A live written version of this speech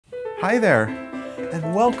Hi there,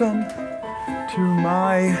 and welcome to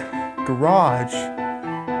my garage.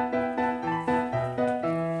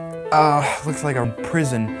 Looks like a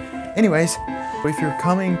prison. Anyways, if you're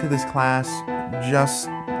coming to this class just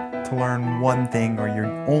to learn one thing, or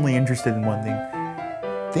you're only interested in one thing,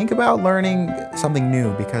 think about learning something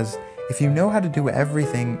new, because if you know how to do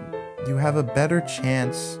everything, you have a better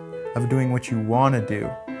chance of doing what you want to do.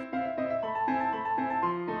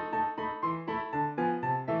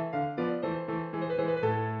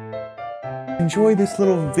 Enjoy this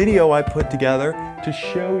little video I put together to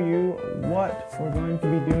show you what we're going to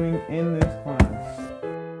be doing in this class.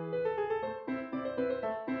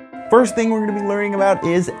 First thing we're going to be learning about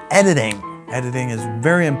is editing. Editing is a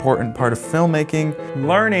very important part of filmmaking.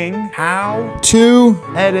 Learning how to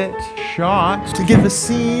edit shots to give a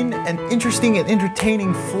scene an interesting and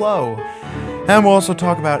entertaining flow. And we'll also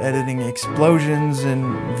talk about editing explosions and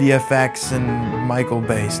VFX and Michael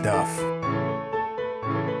Bay stuff.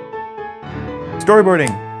 Storyboarding,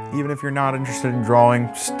 even if you're not interested in drawing,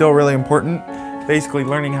 still really important. Basically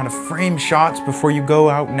learning how to frame shots before you go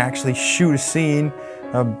out and actually shoot a scene.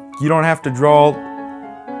 You don't have to draw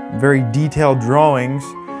very detailed drawings.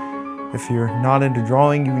 If you're not into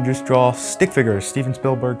drawing, you can just draw stick figures. Steven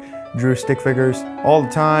Spielberg drew stick figures all the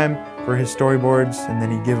time for his storyboards, and then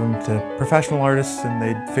he'd give them to professional artists and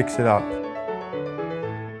they'd fix it up.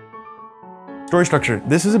 Story structure,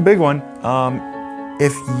 this is a big one.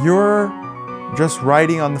 If you're just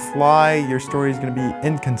writing on the fly, your story is going to be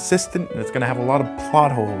inconsistent and it's going to have a lot of plot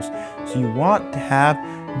holes. So you want to have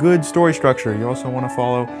good story structure. You also want to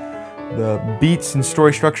follow the beats and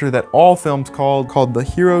story structure that all films called the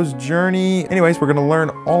hero's journey. Anyways, we're going to learn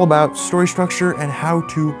all about story structure and how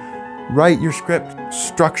to write your script,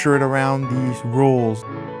 structure it around these rules.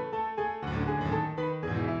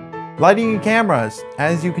 Lighting and cameras.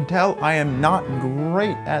 As you can tell, I am not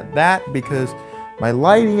great at that because my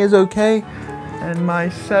lighting is okay and my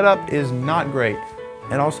setup is not great.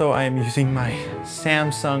 And also I am using my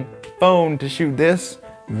Samsung phone to shoot this.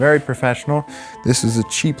 Very professional. This is a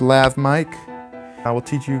cheap lav mic. I will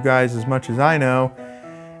teach you guys as much as I know,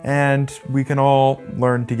 and we can all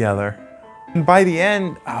learn together. And by the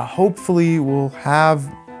end, hopefully we'll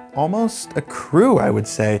have almost a crew, I would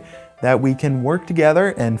say, that we can work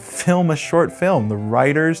together and film a short film. The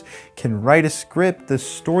writers can write a script, the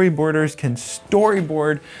storyboarders can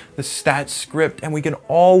storyboard the stat script, and we can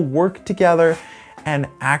all work together and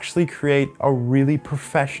actually create a really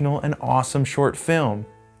professional and awesome short film.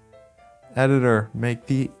 Editor, make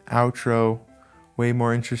the outro way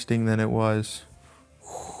more interesting than it was.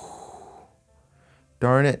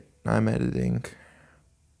 Darn it, I'm editing.